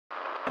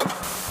Hey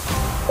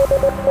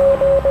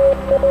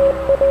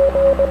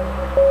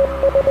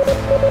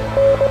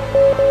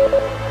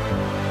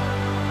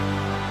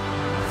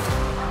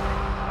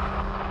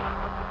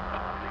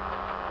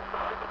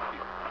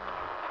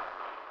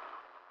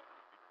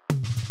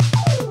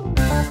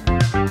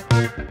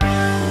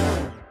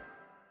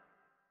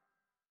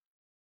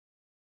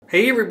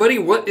everybody,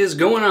 what is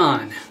going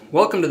on?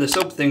 Welcome to the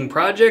Soap Thing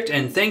Project,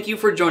 and thank you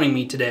for joining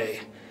me today.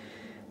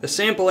 The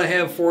sample I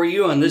have for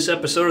you on this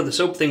episode of the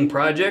Soap Thing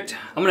Project,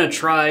 I'm going to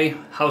try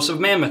House of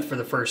Mammoth for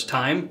the first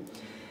time.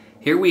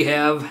 Here we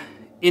have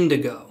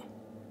Indigo.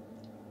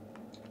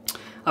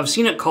 I've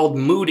seen it called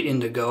Mood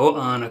Indigo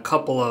on a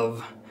couple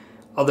of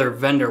other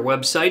vendor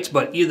websites,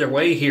 but either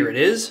way, here it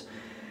is.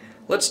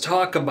 Let's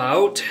talk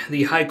about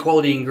the high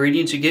quality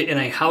ingredients you get in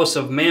a House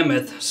of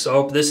Mammoth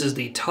soap. This is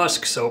the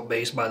Tusk soap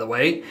base, by the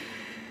way.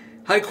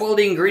 High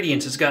quality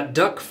ingredients. It's got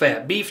duck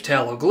fat, beef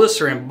tallow,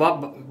 glycerin,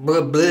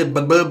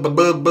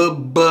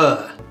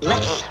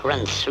 Let's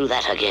run through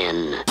that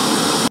again.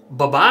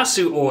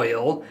 babasu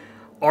oil,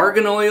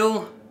 argan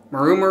oil,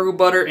 maru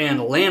butter, and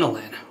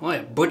lanolin. Well, I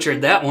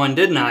butchered that one,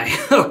 didn't I?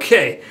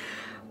 Okay.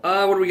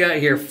 What do we got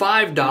here?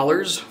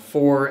 $5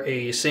 for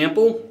a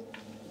sample.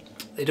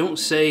 They don't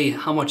say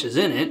how much is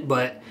in it,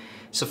 but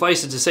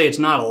suffice it to say it's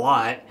not a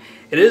lot.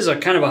 It is a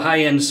kind of a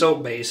high-end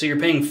soap base, so you're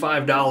paying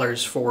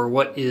 $5 for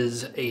what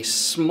is a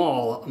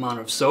small amount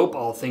of soap,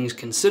 all things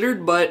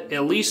considered, but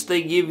at least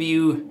they give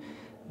you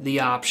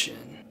the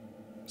option.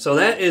 So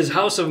that is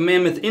House of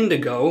Mammoth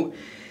Indigo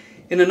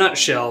in a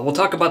nutshell. We'll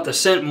talk about the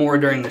scent more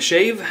during the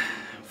shave.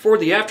 For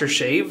the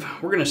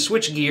aftershave, we're going to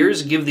switch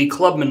gears, give the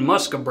Clubman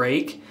Musk a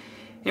break,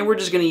 and we're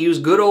just going to use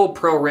good old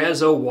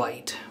Proraso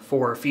White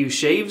for a few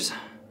shaves.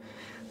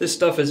 This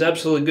stuff is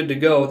absolutely good to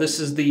go. This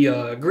is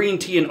the green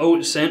tea and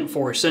oat scent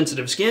for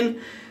sensitive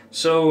skin.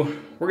 So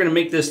we're going to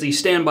make this the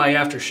standby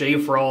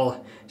aftershave for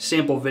all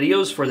sample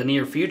videos for the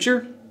near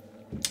future.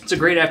 It's a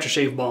great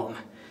aftershave balm.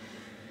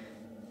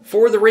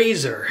 For the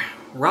razor,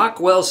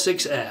 Rockwell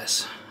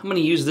 6S. I'm going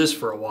to use this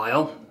for a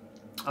while.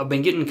 I've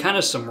been getting kind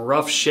of some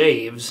rough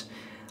shaves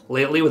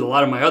lately with a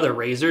lot of my other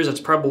razors.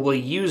 It's probably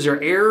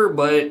user error,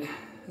 but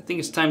I think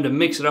it's time to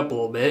mix it up a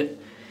little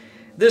bit.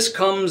 This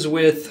comes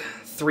with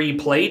 3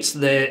 plates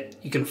that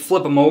you can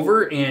flip them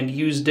over and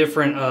use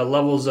different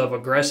levels of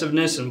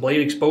aggressiveness and blade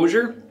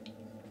exposure.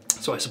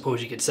 So I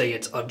suppose you could say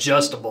it's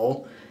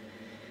adjustable.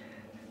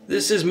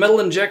 This is metal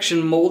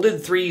injection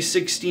molded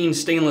 316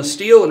 stainless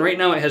steel, and right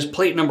now it has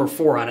plate number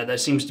 4 on it. That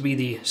seems to be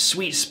the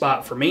sweet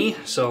spot for me.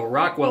 So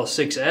Rockwell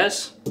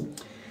 6S.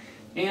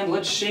 And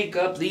let's shake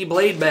up the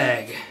blade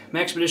bag.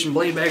 Maxpedition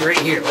blade bag right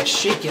here. Let's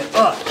shake it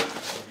up.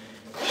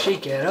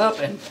 Shake it up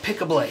and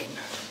pick a blade.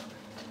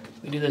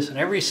 We do this in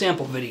every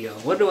sample video.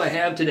 What do I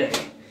have today?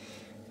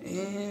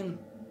 And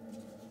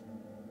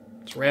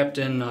it's wrapped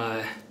in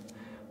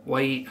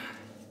white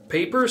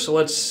paper, so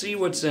let's see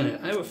what's in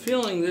it. I have a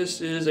feeling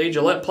this is a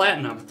Gillette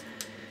Platinum.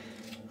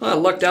 Well, I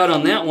lucked out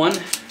on that one.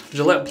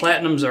 Gillette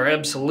Platinums are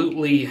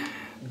absolutely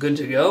good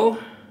to go.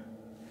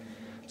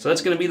 So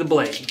that's going to be the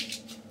blade.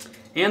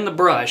 And the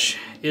brush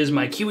is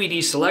my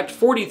QED Select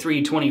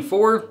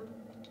 4324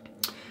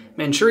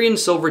 Manchurian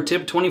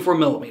Silvertip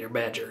 24mm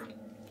Badger.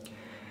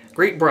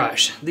 Great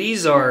brush.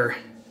 These are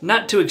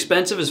not too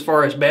expensive as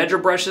far as Badger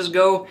brushes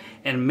go,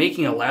 and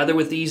making a lather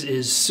with these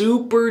is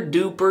super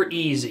duper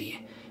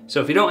easy.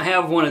 So if you don't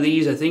have one of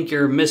these, I think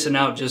you're missing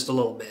out just a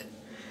little bit.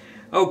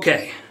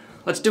 Okay,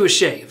 let's do a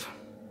shave.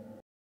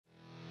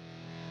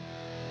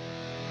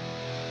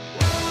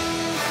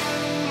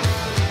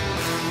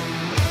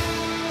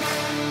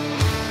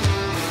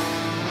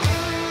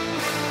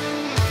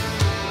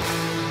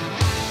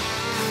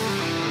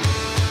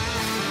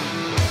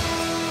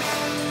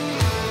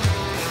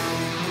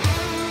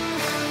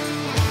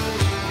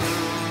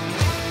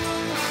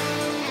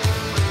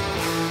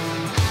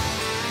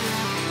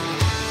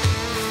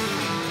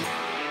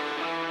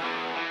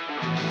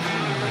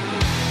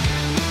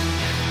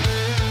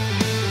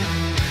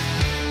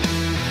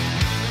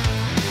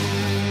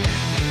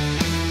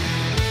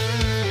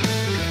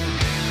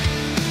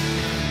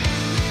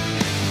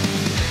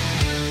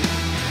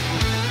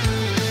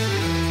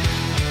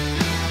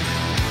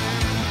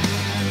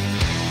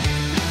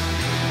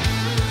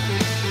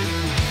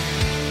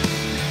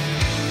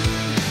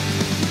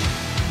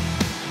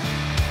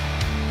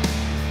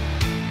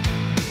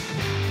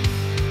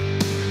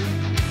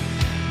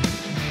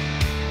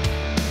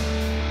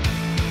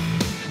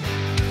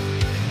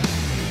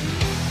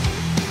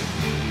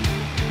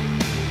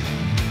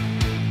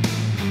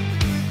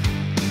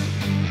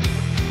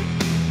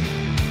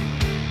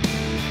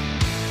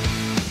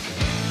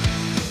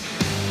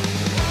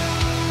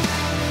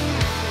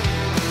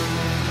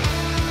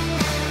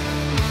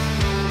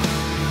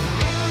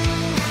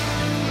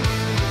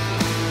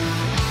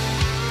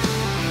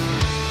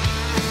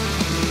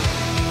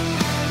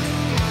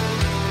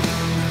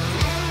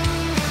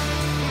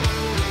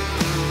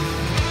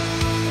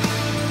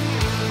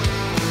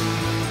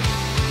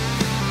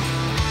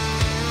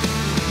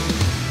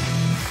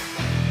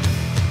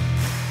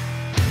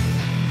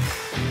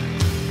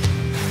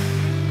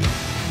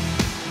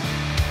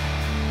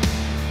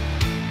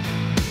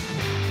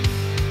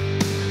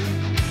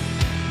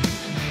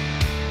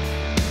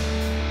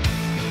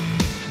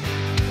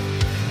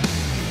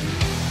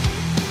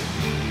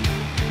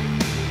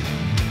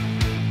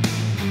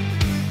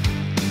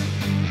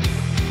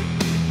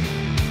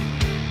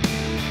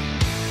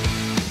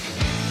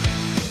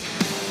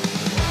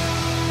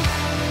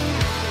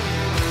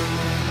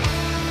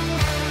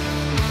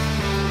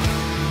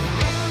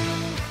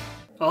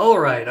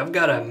 I've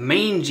got a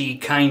mangy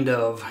kind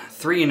of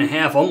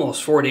 3.5,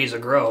 almost 4 days of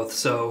growth,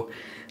 so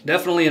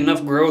definitely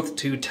enough growth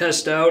to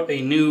test out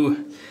a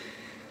new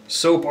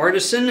soap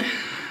artisan.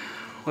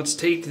 Let's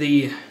take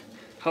the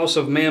House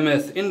of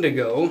Mammoth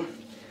Indigo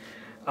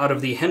out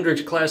of the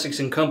Hendrix Classics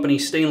 & Company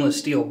stainless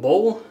steel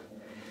bowl,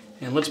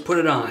 and let's put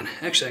it on.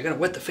 Actually, I gotta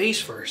wet the face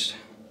first.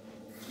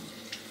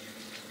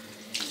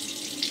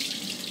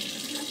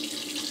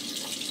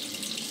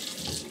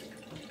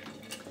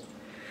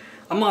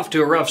 I'm off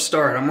to a rough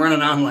start. I'm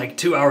running on like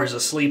 2 hours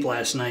of sleep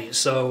last night,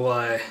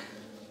 so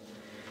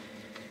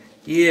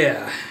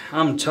yeah,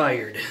 I'm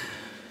tired.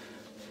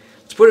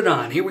 Let's put it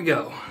on. Here we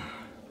go.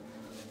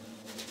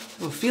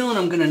 I have a feeling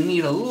I'm gonna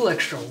need a little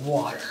extra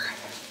water.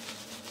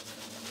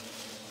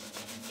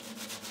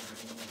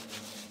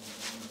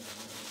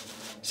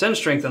 Scent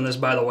strength on this,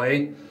 by the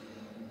way,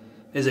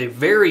 is a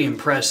very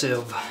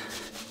impressive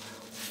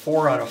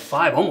 4 out of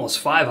 5, almost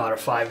 5 out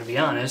of 5 to be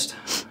honest.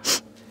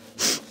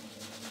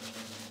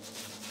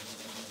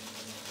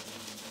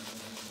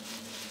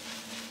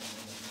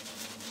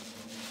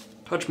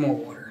 Touch more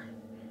water.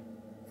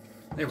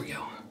 There we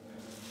go.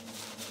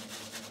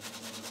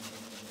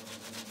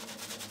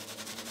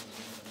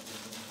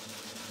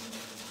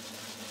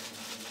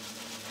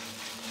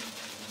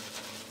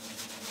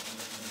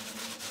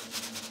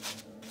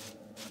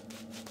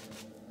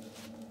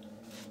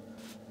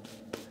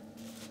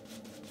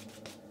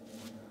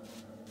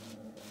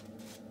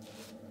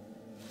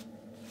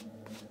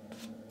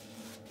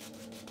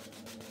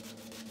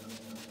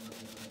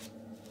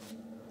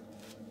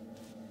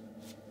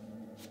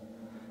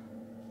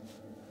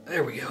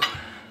 There we go.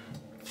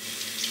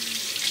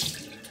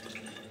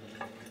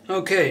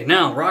 Okay,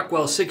 now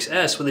Rockwell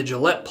 6S with a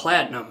Gillette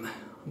Platinum.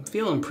 I'm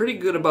feeling pretty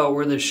good about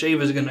where this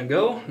shave is gonna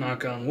go.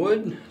 Knock on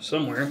wood,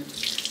 somewhere.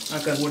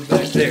 Knock on wood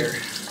back there.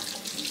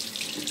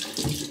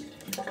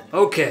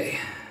 Okay,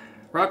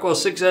 Rockwell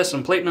 6S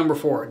on plate number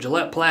 4,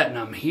 Gillette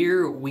Platinum.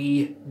 Here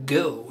we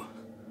go.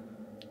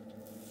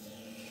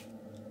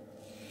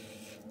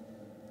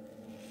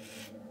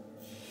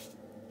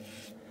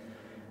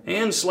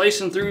 And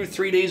slicing through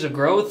 3 days of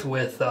growth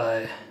with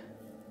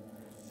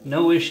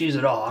no issues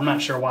at all. I'm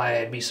not sure why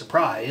I'd be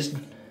surprised.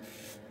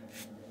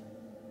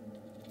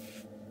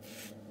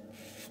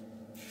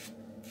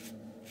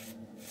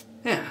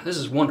 Yeah, this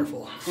is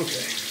wonderful.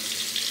 Okay.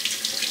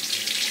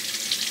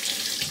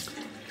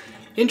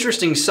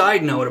 Interesting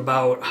side note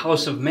about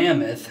House of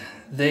Mammoth.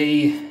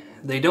 They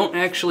don't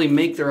actually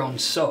make their own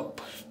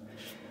soap.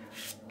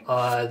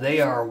 They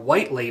are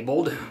white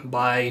labeled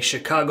by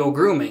Chicago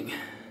Grooming.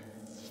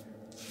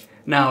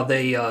 Now,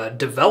 they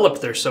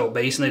develop their soap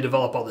base and they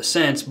develop all the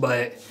scents,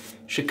 but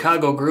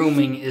Chicago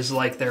Grooming is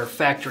like their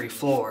factory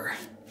floor.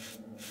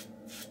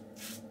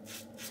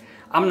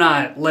 I'm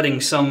not letting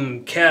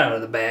some cat out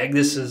of the bag.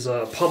 This is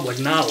public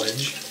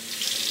knowledge.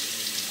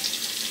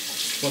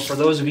 But for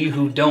those of you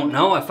who don't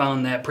know, I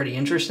found that pretty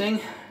interesting.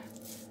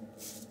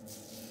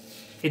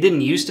 It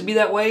didn't used to be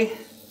that way.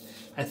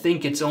 I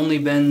think it's only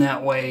been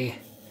that way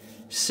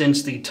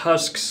since the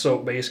Tusk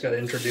soap base got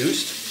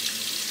introduced.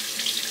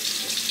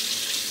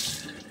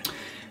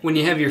 When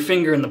you have your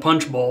finger in the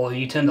punch bowl,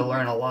 you tend to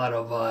learn a lot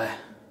of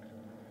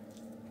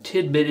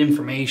tidbit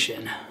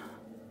information.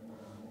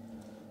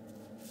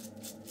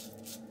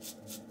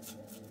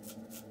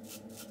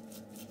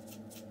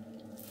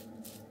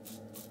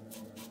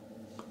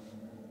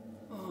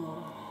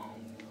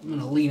 I'm going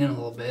to lean in a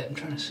little bit. I'm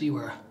trying to see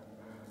where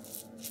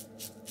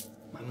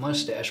my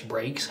mustache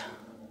breaks.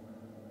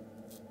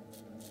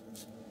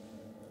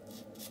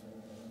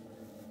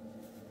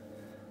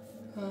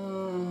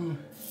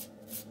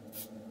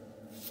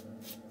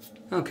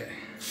 Okay,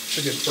 that's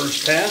a good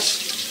first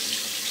pass.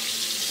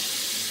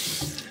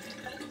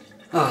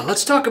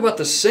 Let's talk about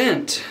the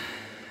scent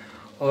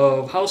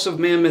of House of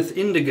Mammoth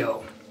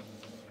Indigo.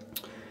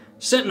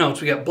 Scent notes,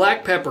 we got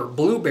black pepper,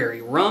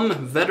 blueberry, rum,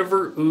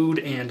 vetiver, oud,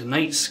 and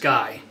night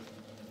sky.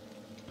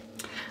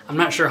 I'm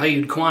not sure how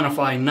you'd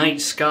quantify night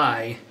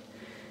sky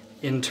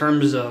in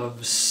terms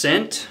of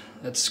scent.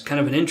 That's kind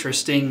of an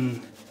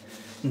interesting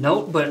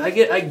note, but I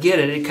get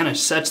it. It kind of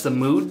sets the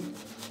mood.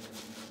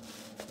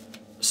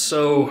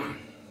 So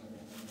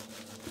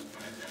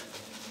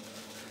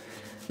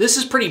this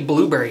is pretty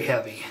blueberry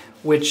heavy,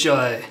 which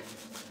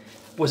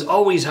was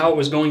always how it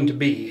was going to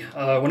be.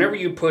 Whenever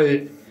you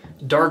put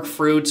dark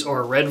fruits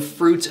or red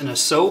fruits in a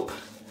soap,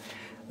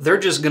 they're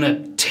just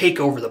gonna take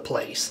over the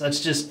place. That's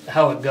just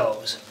how it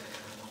goes.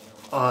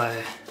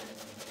 Now,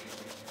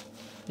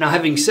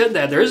 having said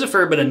that, there is a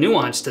fair bit of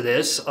nuance to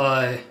this.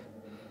 I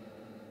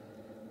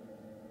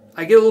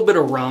get a little bit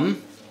of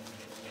rum,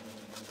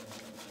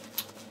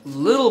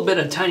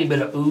 a tiny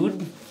bit of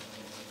oud.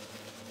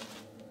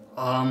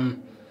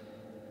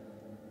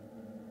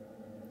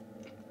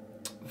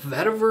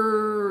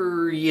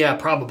 Vetiver, yeah,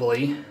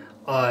 probably.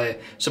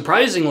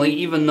 Surprisingly,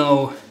 even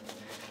though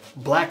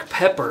black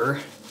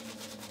pepper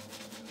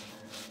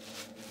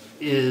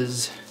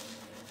is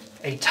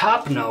a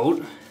top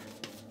note,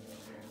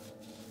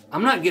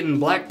 I'm not getting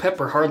black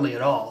pepper hardly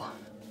at all.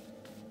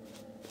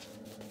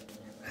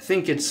 I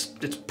think it's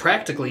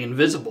practically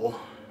invisible,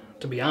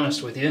 to be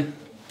honest with you.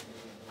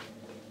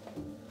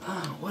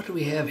 What do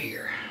we have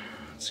here?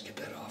 Let's get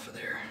that off of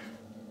there.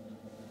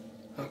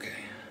 Okay.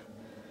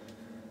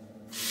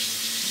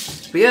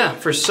 But yeah,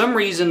 for some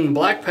reason,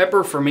 black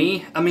pepper for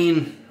me, I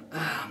mean,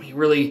 you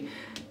really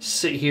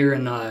sit here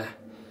and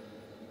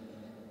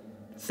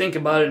think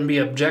about it and be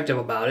objective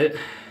about it.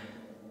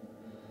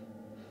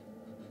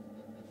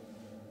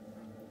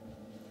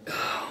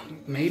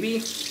 Maybe?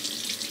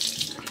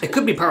 It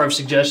could be power of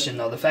suggestion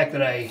though. The fact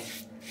that I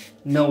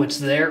know it's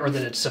there or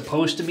that it's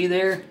supposed to be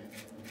there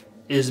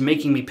is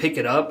making me pick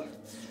it up.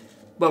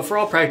 But for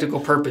all practical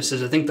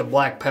purposes, I think the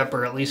black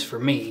pepper, at least for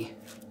me,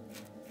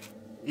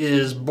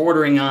 is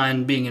bordering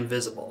on being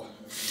invisible.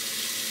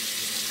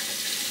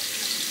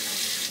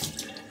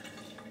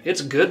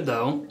 It's good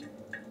though.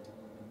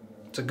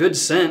 It's a good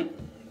scent.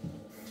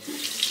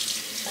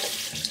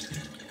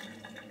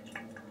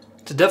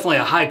 It's definitely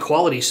a high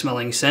quality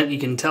smelling scent. You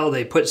can tell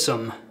they put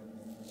some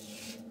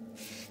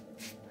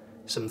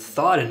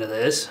thought into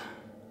this.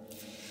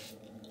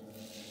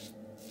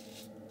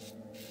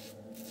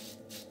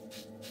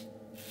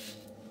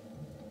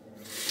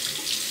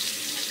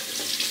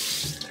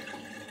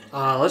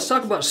 Let's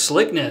talk about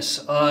slickness.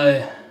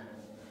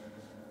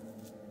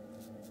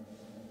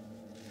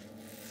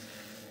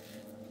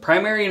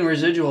 Primary and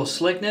residual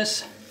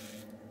slickness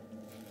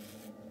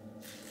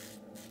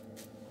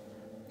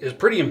is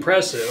pretty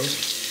impressive.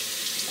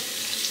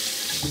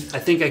 I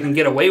think I can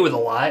get away with a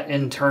lot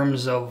in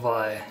terms of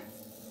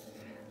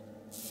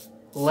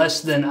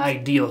less than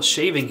ideal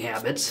shaving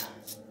habits.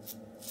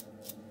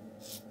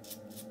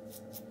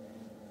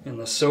 And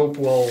the soap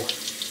will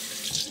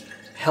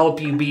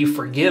help you be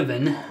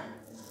forgiven,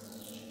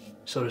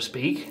 so to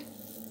speak.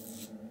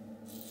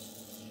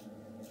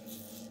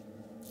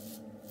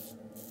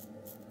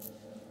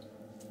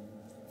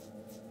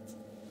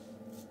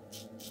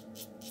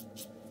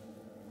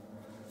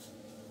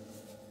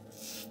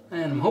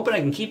 And I'm hoping I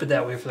can keep it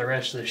that way for the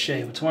rest of the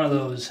shave. It's one of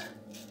those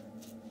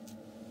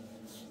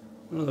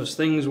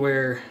things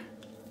where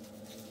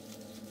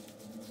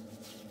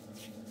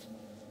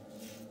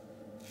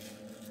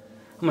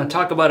I'm going to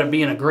talk about it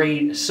being a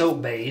great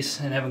soap base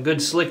and having good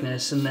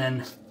slickness, and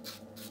then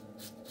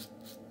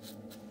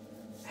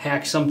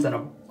hack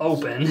something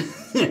open.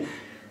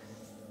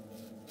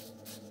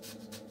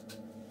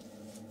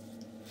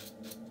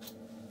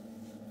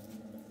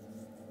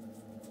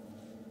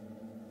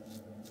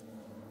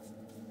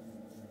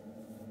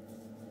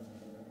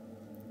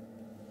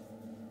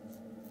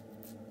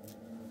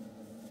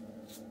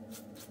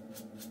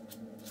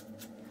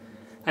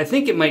 I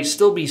think it might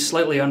still be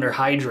slightly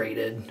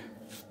underhydrated,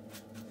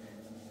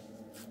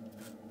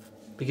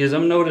 because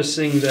I'm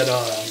noticing that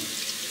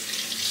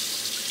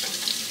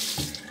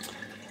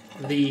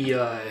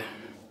the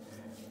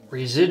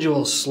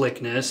residual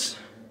slickness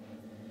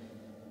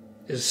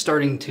is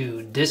starting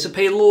to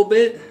dissipate a little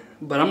bit,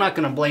 but I'm not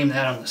going to blame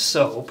that on the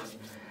soap.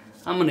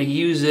 I'm going to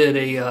use it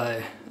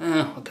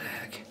what the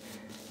heck.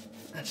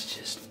 That's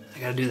just, I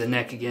got to do the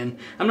neck again.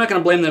 I'm not going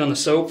to blame that on the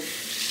soap.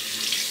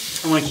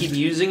 I want to keep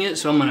using it,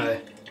 so I'm going to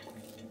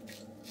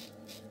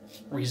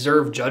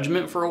reserve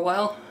judgment for a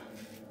while.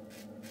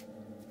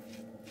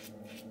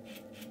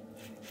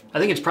 I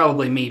think it's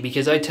probably me,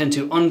 because I tend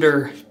to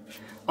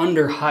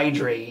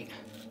underhydrate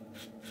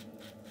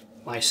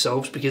my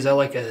soaps, because I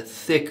like a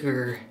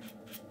thicker,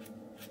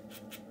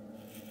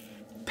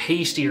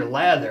 pastier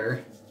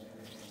lather.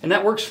 And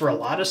that works for a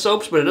lot of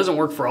soaps, but it doesn't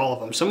work for all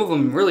of them. Some of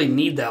them really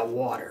need that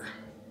water.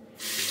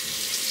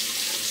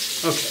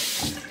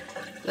 Okay,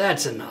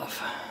 that's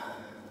enough.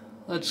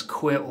 Let's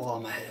quit while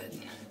I'm ahead.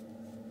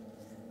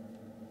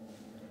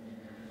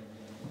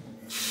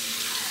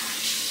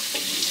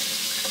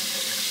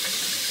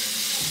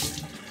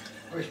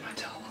 Where's my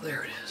towel?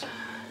 There it is.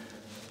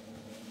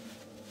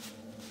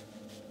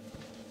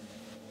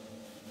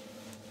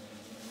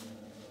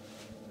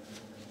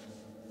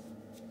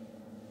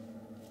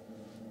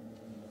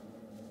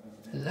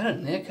 Is that a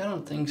nick? I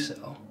don't think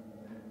so.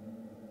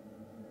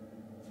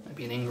 Might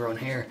be an ingrown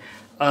hair.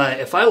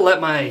 If I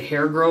let my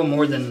hair grow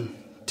more than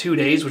 2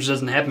 days, which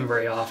doesn't happen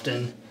very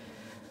often,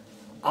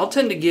 I'll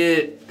tend to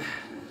get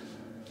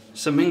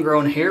some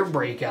ingrown hair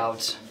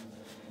breakouts.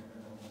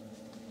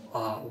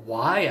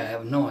 Why? I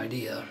have no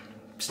idea.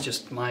 It's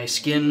just my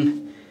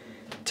skin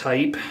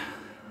type.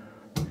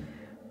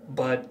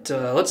 But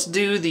let's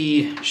do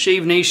the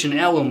Shave Nation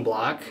Alum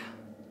Block.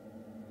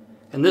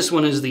 And this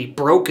one is the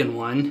broken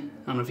one.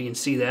 I don't know if you can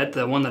see that,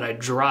 the one that I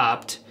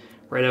dropped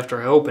right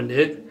after I opened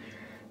it.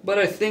 But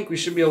I think we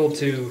should be able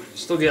to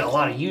still get a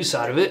lot of use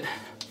out of it.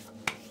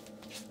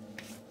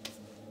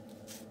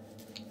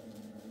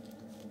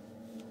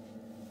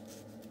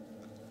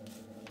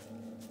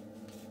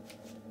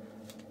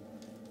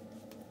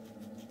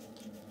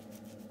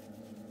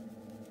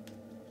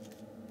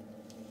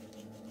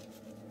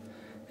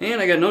 And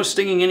I got no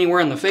stinging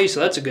anywhere on the face, so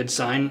that's a good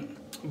sign.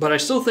 But I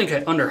still think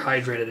I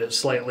underhydrated it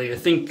slightly. I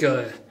think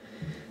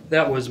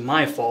that was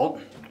my fault.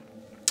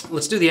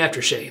 Let's do the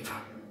aftershave.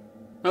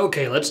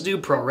 Okay, let's do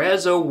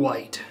Proraso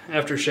White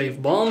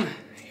aftershave balm.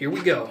 here we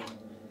go.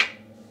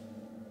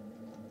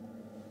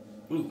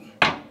 Ooh,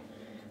 a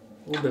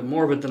little bit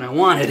more of it than I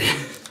wanted.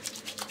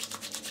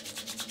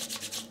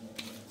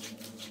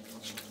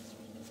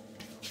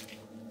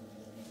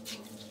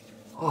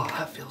 Oh,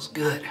 that feels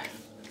good.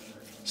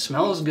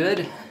 Smells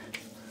good.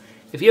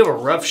 If you have a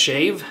rough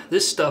shave,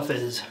 this stuff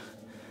is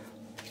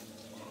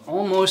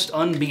almost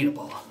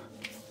unbeatable.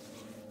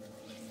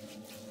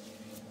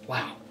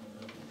 Wow.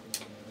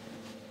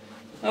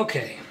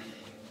 Okay.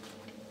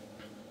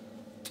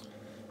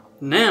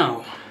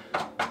 Now,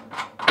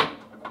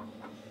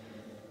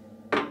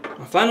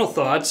 my final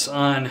thoughts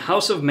on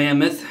House of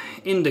Mammoth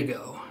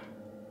Indigo.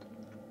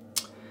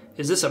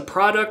 Is this a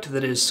product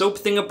that is Soap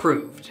Thing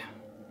approved?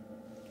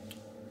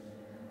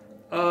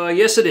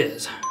 Yes it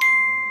is.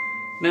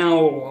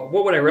 Now,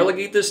 what would I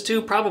relegate this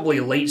to? Probably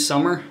late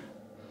summer,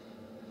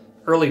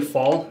 early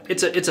fall.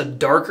 It's a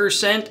darker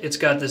scent. It's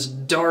got this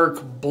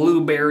dark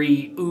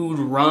blueberry oud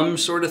rum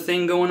sort of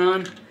thing going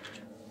on.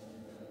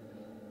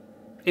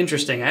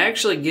 Interesting. I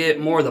actually get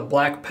more of the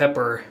black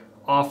pepper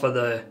off of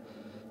the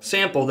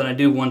sample than I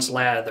do once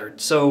lathered.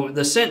 So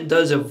the scent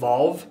does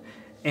evolve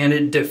and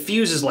it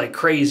diffuses like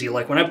crazy.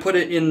 Like when I put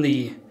it in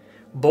the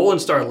bowl and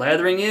started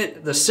lathering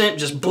it, the scent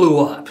just blew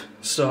up.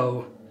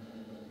 So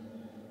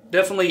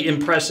definitely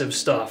impressive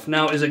stuff.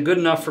 Now, is it good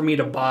enough for me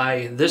to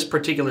buy this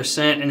particular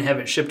scent and have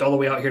it shipped all the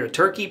way out here to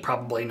Turkey?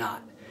 Probably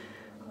not.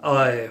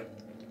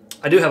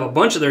 I do have a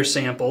bunch of their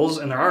samples,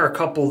 and there are a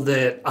couple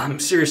that I'm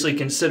seriously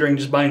considering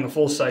just buying the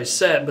full-size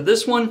set. But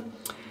this one,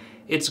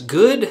 it's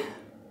good,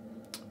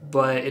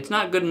 but it's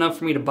not good enough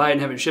for me to buy it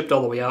and have it shipped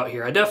all the way out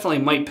here. I definitely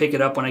might pick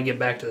it up when I get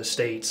back to the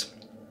States.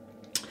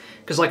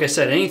 Because like I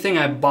said, anything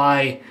I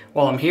buy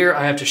while I'm here,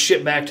 I have to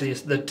ship back to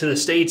the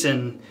States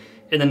in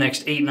the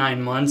next 8-9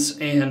 months,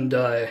 and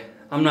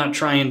I'm not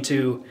trying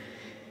to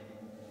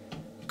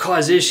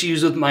cause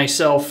issues with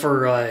myself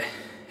for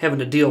having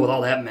to deal with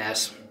all that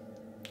mess.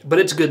 But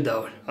it's good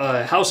though.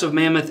 House of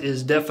Mammoth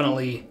is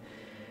definitely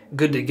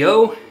good to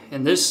go,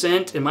 and this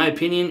scent, in my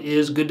opinion,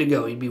 is good to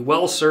go. You'd be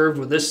well served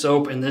with this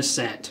soap and this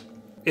scent.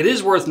 It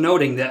is worth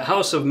noting that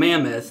House of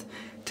Mammoth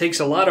takes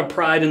a lot of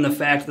pride in the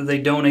fact that they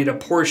donate a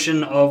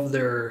portion of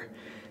their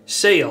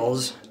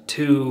sales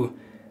to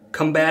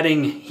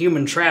combating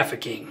human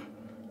trafficking.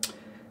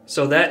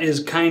 So that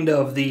is kind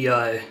of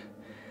the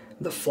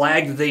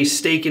flag that they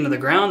stake into the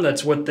ground.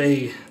 That's what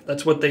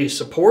they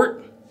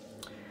support,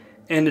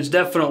 and it's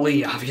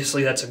definitely,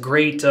 obviously, that's a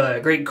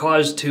great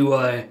cause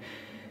to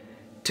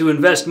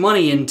invest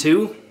money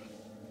into.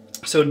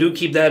 So do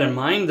keep that in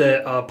mind.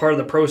 That part of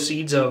the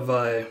proceeds of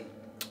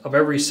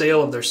every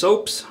sale of their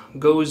soaps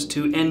goes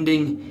to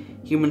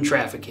ending human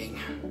trafficking.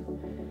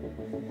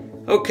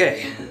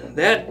 Okay,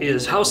 that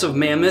is House of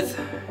Mammoth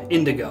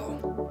Indigo.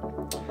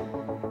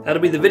 That'll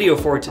be the video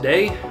for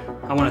today.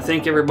 I want to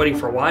thank everybody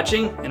for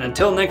watching, and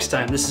until next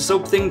time, this is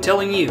Soap Thing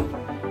telling you,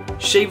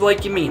 shave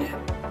like you mean it.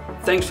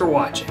 Thanks for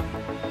watching.